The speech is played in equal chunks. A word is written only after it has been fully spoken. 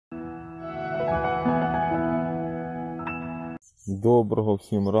Доброго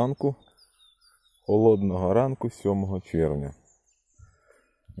всім ранку, холодного ранку 7 червня.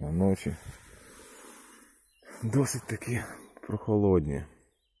 А ночі досить таки прохолодні.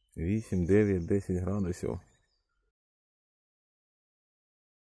 8, 9, 10 градусів.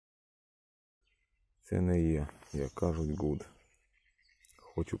 Це не є, як кажуть, гуд.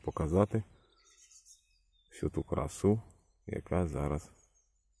 Хочу показати всю ту красу, яка зараз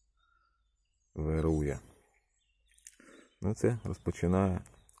вирує. Ну це розпочинає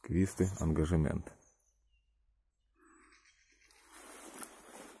квісти ангажемент.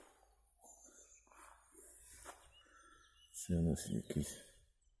 Це у нас якийсь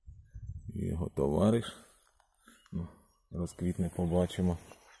його товариш. Ну, розквітне побачимо.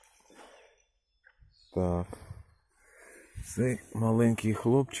 Так. Цей маленький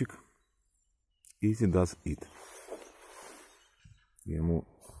хлопчик Easy Does It. Йому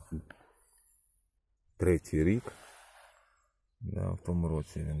 3-й рік. Да, в тому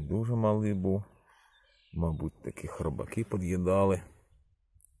році він дуже малий був. Мабуть, такі хробаки під'їдали.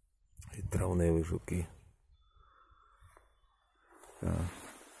 І травневі жуки. Так.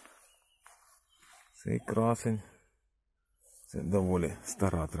 Цей красень. Це доволі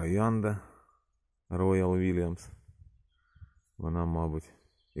стара троянда. Royal Williams. Вона, мабуть,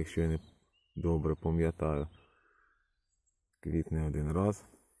 якщо я не добре пам'ятаю, квітне один раз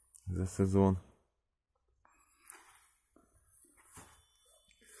за сезон.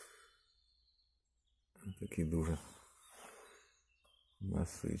 Такий дуже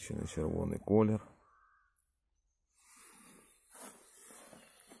насичений червоний колір.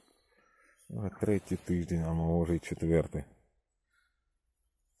 А 3-й тиждень, а може і 4-й.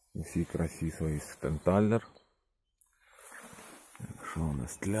 У всій красі своїй стенталлер. Що у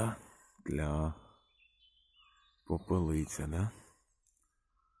нас тля попелиця, да?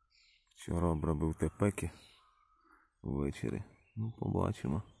 Вчора обробив тепеки ввечері. Ну,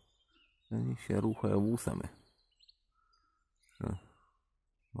 побачимо. Він ще рухає вусами.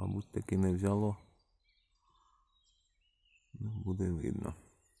 Мабуть, таки не взяло. Ну, буде видно.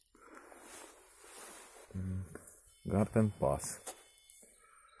 Garden Pass.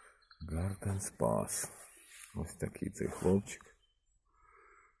 Garden Pass. Ось такий цей хлопчик.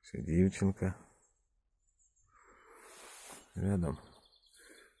 Ще дівчинка. Рядом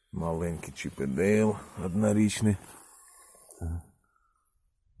маленький чіпедейл однорічний.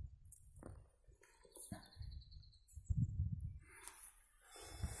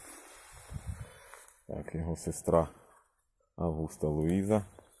 Так, його сестра Августа Луїза.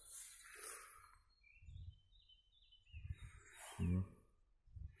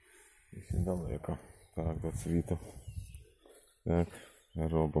 І ще далеко. Так, до цвіту. Так,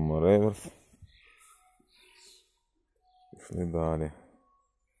 робимо реверс. Пішли далі.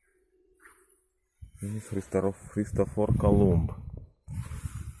 І Христофор Колумб.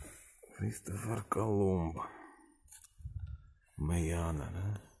 Христофор Колумб. Маяна,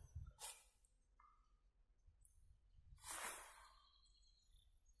 да?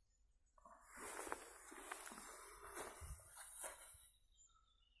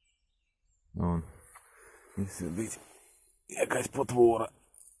 Вон. І сидить якась потвора.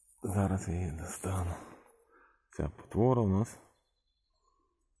 Зараз я її достану. Ця потвора у нас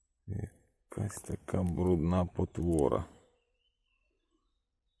якась така брудна потвора.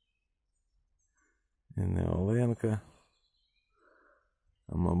 І не оленка,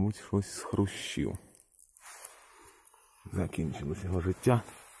 а мабуть щось з хрущів. Закінчилось його життя.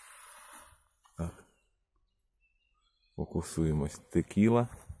 Так. Фокусуємось. Текіла.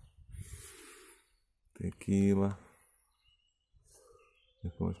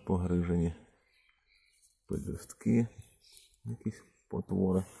 Якось погрижені пелюстки, якісь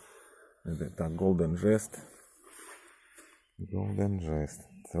потвори. Так, Golden Jest.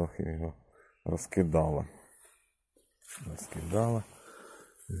 Трохи його розкидало.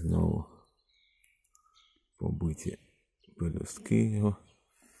 Знову побиті пелюстки його.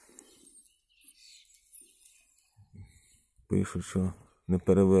 Пишуть, що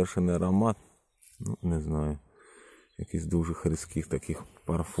неперевершений аромат. Ну, не знаю. Якісь дуже христких таких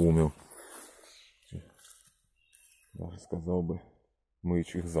парфумів. Я сказав би,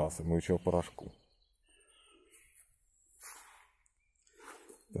 миючих засобів, миючого порошку.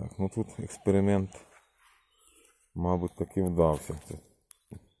 Так, ну тут експеримент, мабуть, таки вдався. Це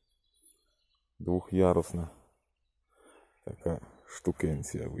двохярусна така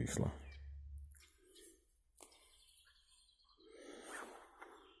штукенція вийшла.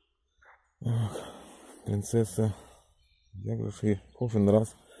 Принцеса, як же ж її кожен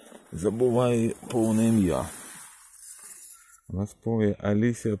раз забуваю її повне ім'я. У нас повіє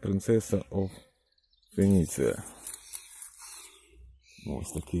Алісія, принцеса оф Феніція.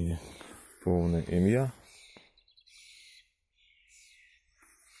 Ось таке повне ім'я.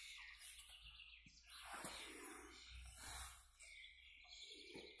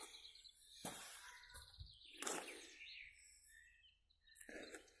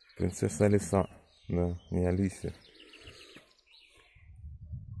 Принцесса Алиса, да, не Алисия.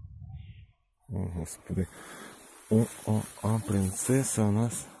 О, Господи. А принцеса у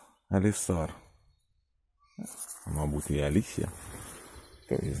нас Алісар. Мабуть, і Алісія.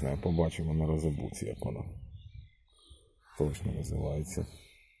 То не знаю, побачимо на розробці, як вона точно називається.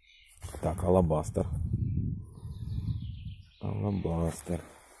 Так, алабастер. Алабастер.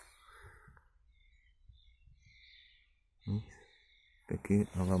 Такий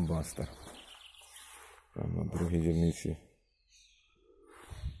алабастер. Там на другій дільниці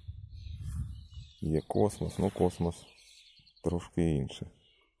є космос, ну космос трошки інше.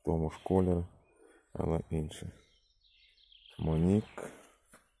 В тому ж кольорі, але інше. Монік.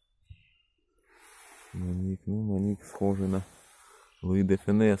 Монік схожий на Луї де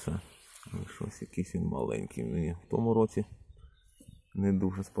Фінеса. Але щось якийсь він маленький. Мені в тому році не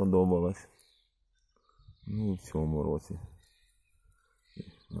дуже сподобалось. Ну і в цьому році.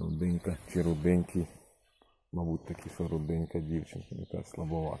 Руденька чи руденький. Мабуть, таки, що руденька дівчинка, яка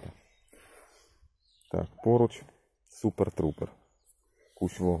слабовата. Так, поруч супер-трупер.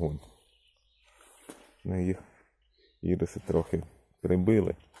 Кущ вогонь. Ну, їх іриси трохи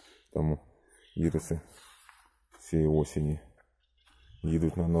прибили, тому іриси цієї осені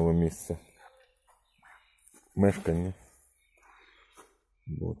їдуть на нове місце мешкання.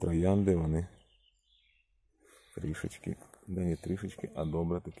 Бо троянди вони трішечки, да не трішечки, а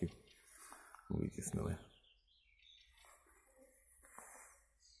добре таки витіснили.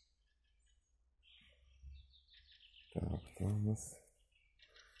 Так, то у нас...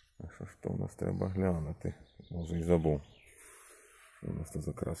 А що у нас треба глянути? Може і забув. Що у нас тут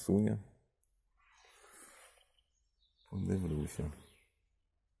за красуня? Подивлюся.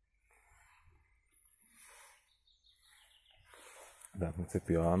 Так, ну це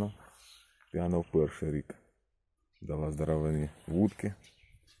піано. Піано в перший рік. Дала здоровенні вудки.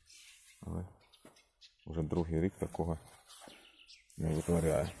 Але вже другий рік такого не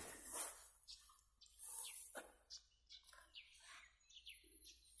витворяє.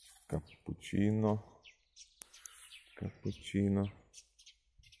 Капучино. Капучино.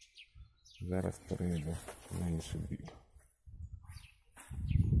 Зараз перейду на інший бік.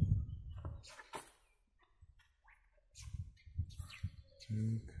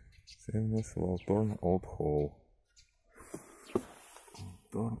 Це в нас Волторн Олд Холл.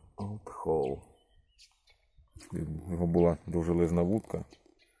 Волторн Олд Холл. Його була дуже лизна вудка,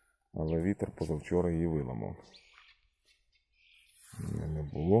 але вітер позавчора її виламав. Не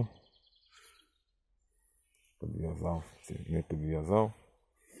було. Підв'язав, не підв'язав.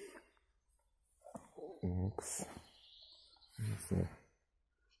 Це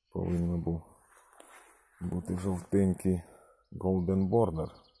повинен бути жовтенький Golden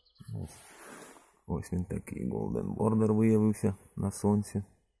Border. Ось він такий Golden Border виявився на сонці.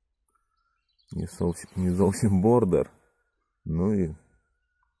 Не зовсім Border, ну і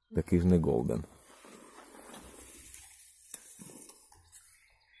такий ж не Golden.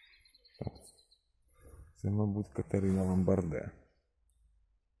 Це, мабуть, Катерина Ломбарде.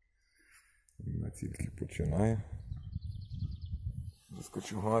 Вона тільки починає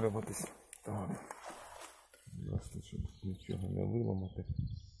розкочугарюватись. Так. Просто, щоб нічого не виламати.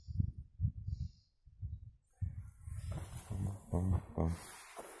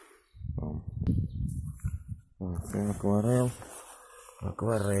 Це акварель.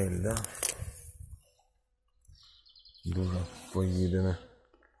 Акварель, да? Дуже поїдене.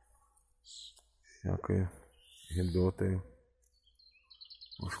 Всякою гідотою.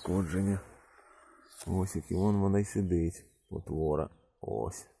 Ушкодження. Ось який вона й сидить. Потвора.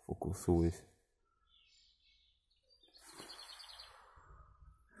 Ось. Фокусуюсь.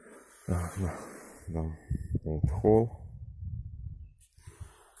 Так, да. От холл.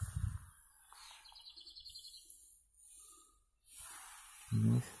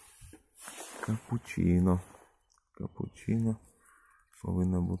 Ось. Капучино. Капучино.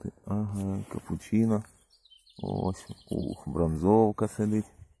 Повинна бути, ага, капучино. Ось, бронзовка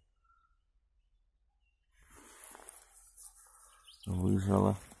сидить.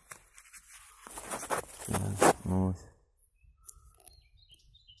 Вижала. Так, ось.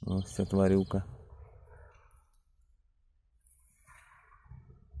 Ось ця тварюка.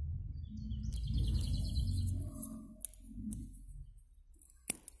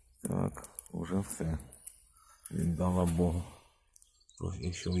 Так, уже все. Віддала Богу.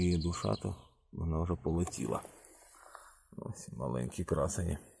 Якщо є душа, то вона вже полетіла. Ось маленькі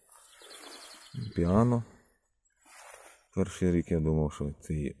красені. Піано. Перший рік я думав, що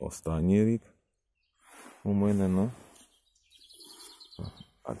це і останній рік у мене, ну.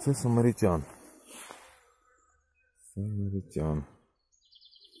 А це самаритян. Самаритян.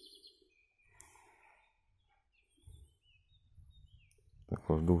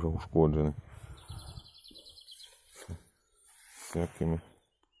 Також дуже ушкоджений. Всякими.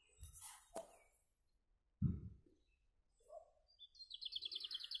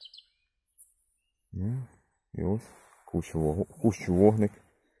 Ну, і ось кущ вогник.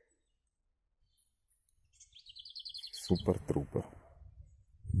 Супер-трупер.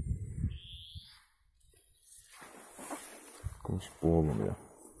 Кущ полум'я.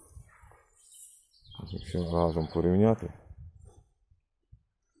 Якщо разом порівняти,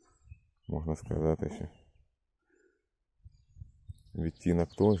 можна сказати, що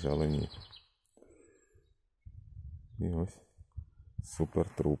відтінок той же, але ні. І ось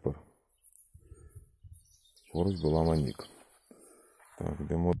супер-трупер. Поруч була Манік. Так,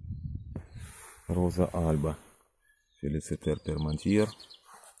 йдемо. Роза Альба. Феліцитер Пермантьєр.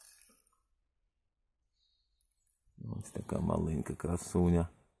 Ось така маленька красуня.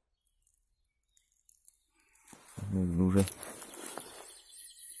 З дуже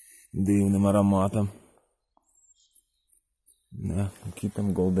дивним ароматом. Да, який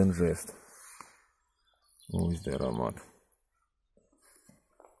там Golden Gest. Ось де аромат.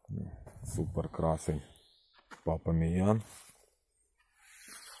 Супер красень. Папа Міян.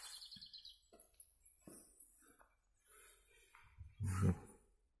 Вже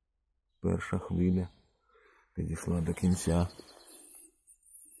перша хвиля підійшла до кінця.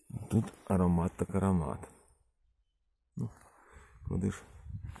 Тут аромат так аромат. Ну, куди ж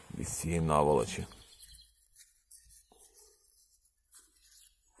без цієї наволочі.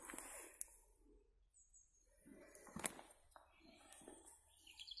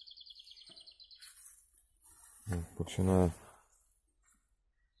 Починаю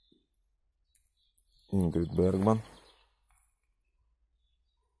Інгрід Бергман.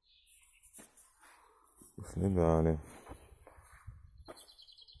 Пішли далі.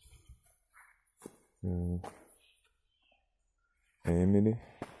 Емілі.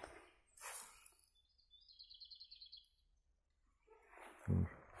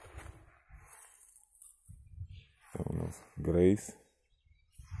 Це у нас Грейс.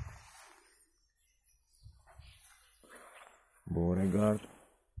 Beauregard.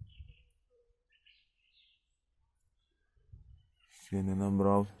 Ще не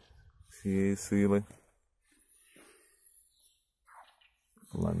набрав всієї сили.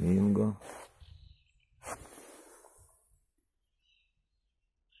 Фламінго.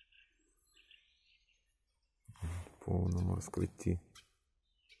 В повному розкритті.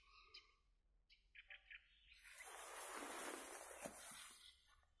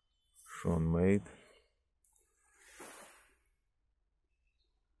 Шон Мейд.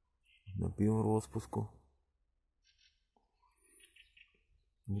 На піврозпуску.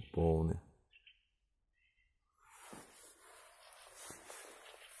 І повний.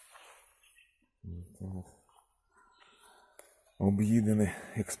 Об'їдений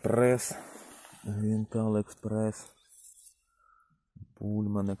експрес, Гвінтал експрес,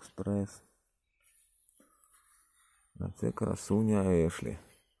 Пульман експрес. А це красуня Ешлі,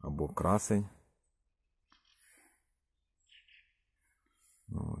 або красень.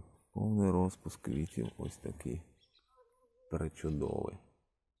 От, повний розпуск квітів, ось такий. Пречудовий.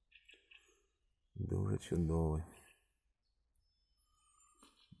 Дуже чудовий.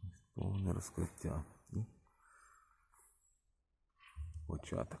 Повне розкриття.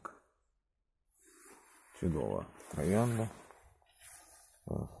 Початок. Чудова троянда.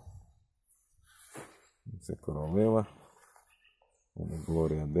 Це королева.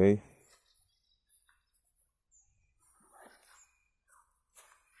 Глорія Дей.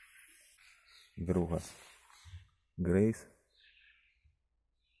 Друга Грейс.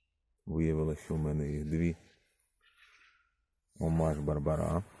 Виявилося, що в мене їх дві. Омаж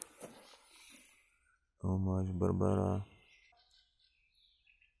Барбара. Омаж Барбара.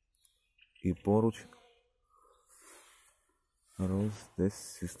 І поруч Rose des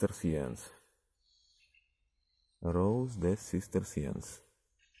Cisterciens. Rose des Cisterciens.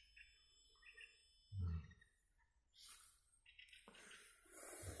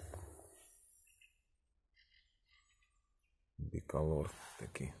 Біколор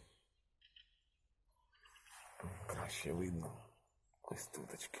такий. Краще видно. Ось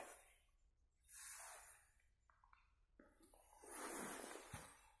туточки.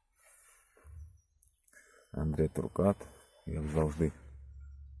 Андре Туркат, як завжди.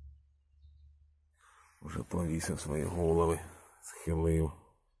 Вже повісив свої голови, схилив,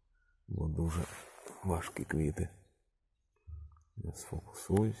 бо дуже важкі квіти. Я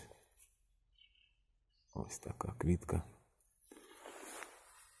сфокусуюсь. Ось така квітка.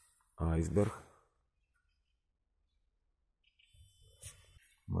 Айсберг.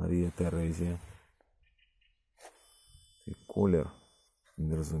 Марія Терезія. Цей колір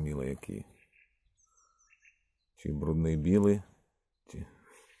незрозуміло який. Чи брудний білий, чи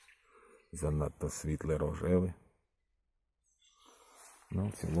занадто світлий рожевий. Ну,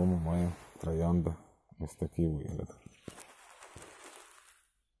 в цілому має троянда ось такий вигляд.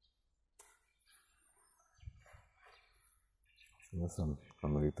 Це сам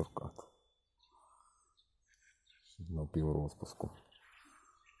анріторкат. На піврозпуску.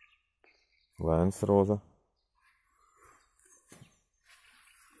 Лайнс роза.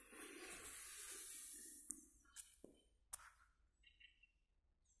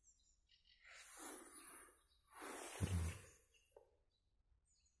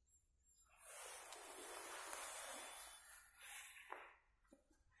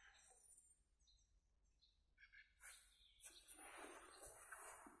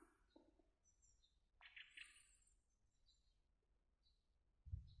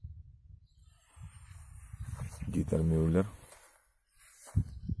 Дітер Мюллер.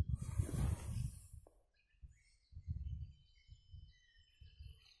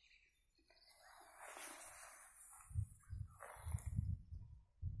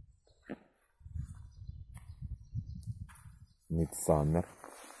 Мідсаммер.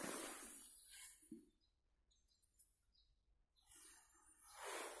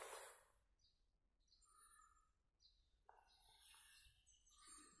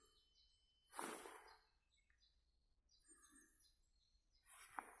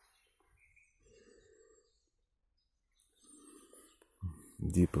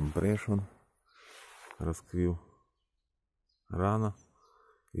 Deep Impression. Розкрив рано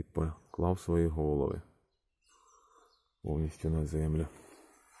і поклав свої голови повністю на землю.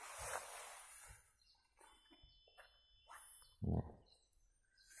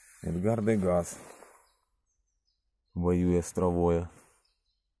 Едгар Дегас воює з травою.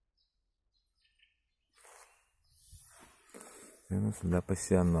 Це у нас для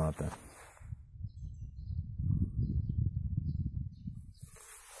пасіоната.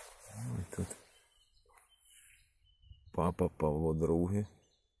 Ось тут папа Павло II.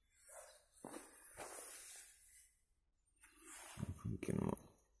 Викинемо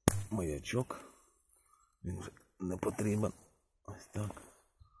маячок. Він вже не потрібен. Ось так.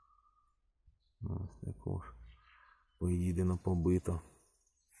 Ось також поїдено, побито.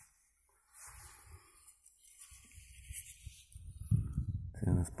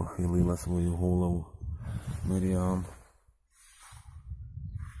 Це нас похилила свою голову Маріам.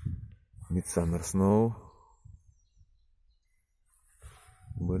 Midsummer Snow.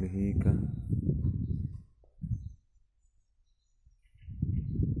 Бельгійка.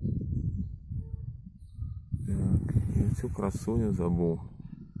 Так, і цю красуню забув.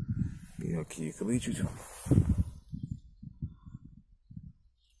 Як її кличуть.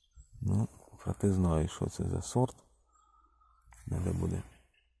 Ну, проте знаю, що це за сорт. Треба буде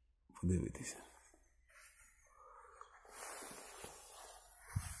подивитися.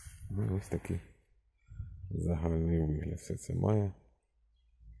 Ну, ось такий загальний вигляд все це має.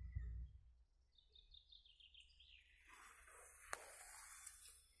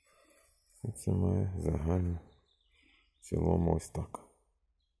 Все це має загально в цілому ось так.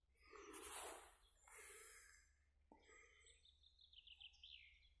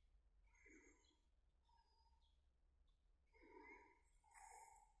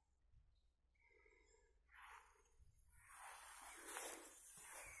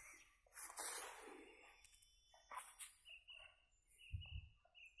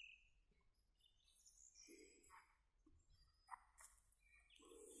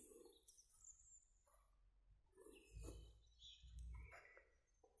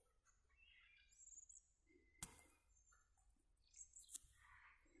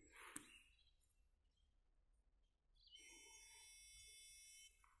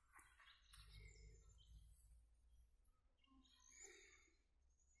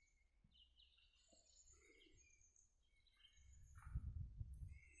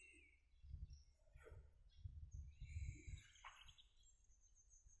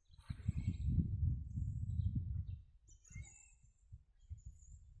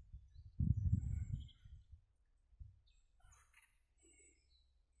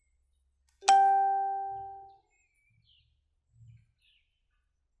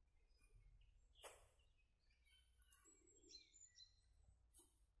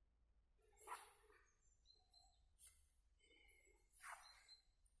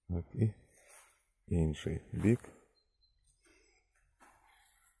 Так, і інший бік.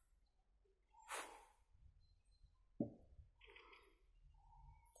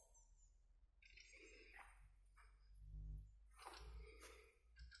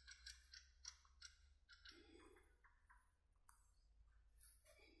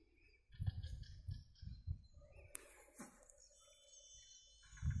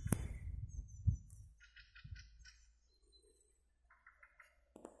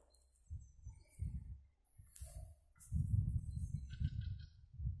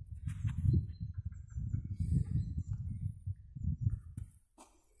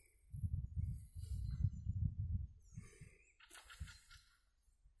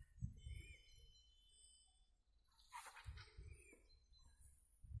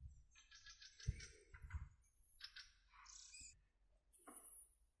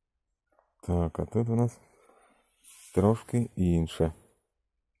 Так, а тут у нас трошки інше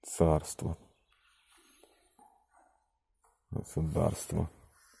царство. Государство.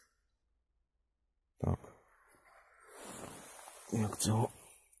 Так. Як цього?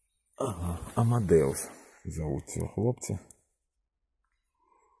 Ага, Амадеус зовуть цього хлопця.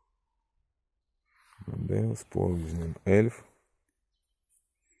 Амадеус, поруч з ним ельф.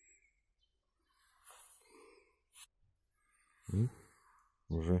 І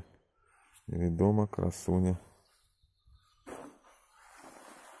вже відома красуня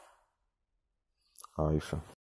Айша.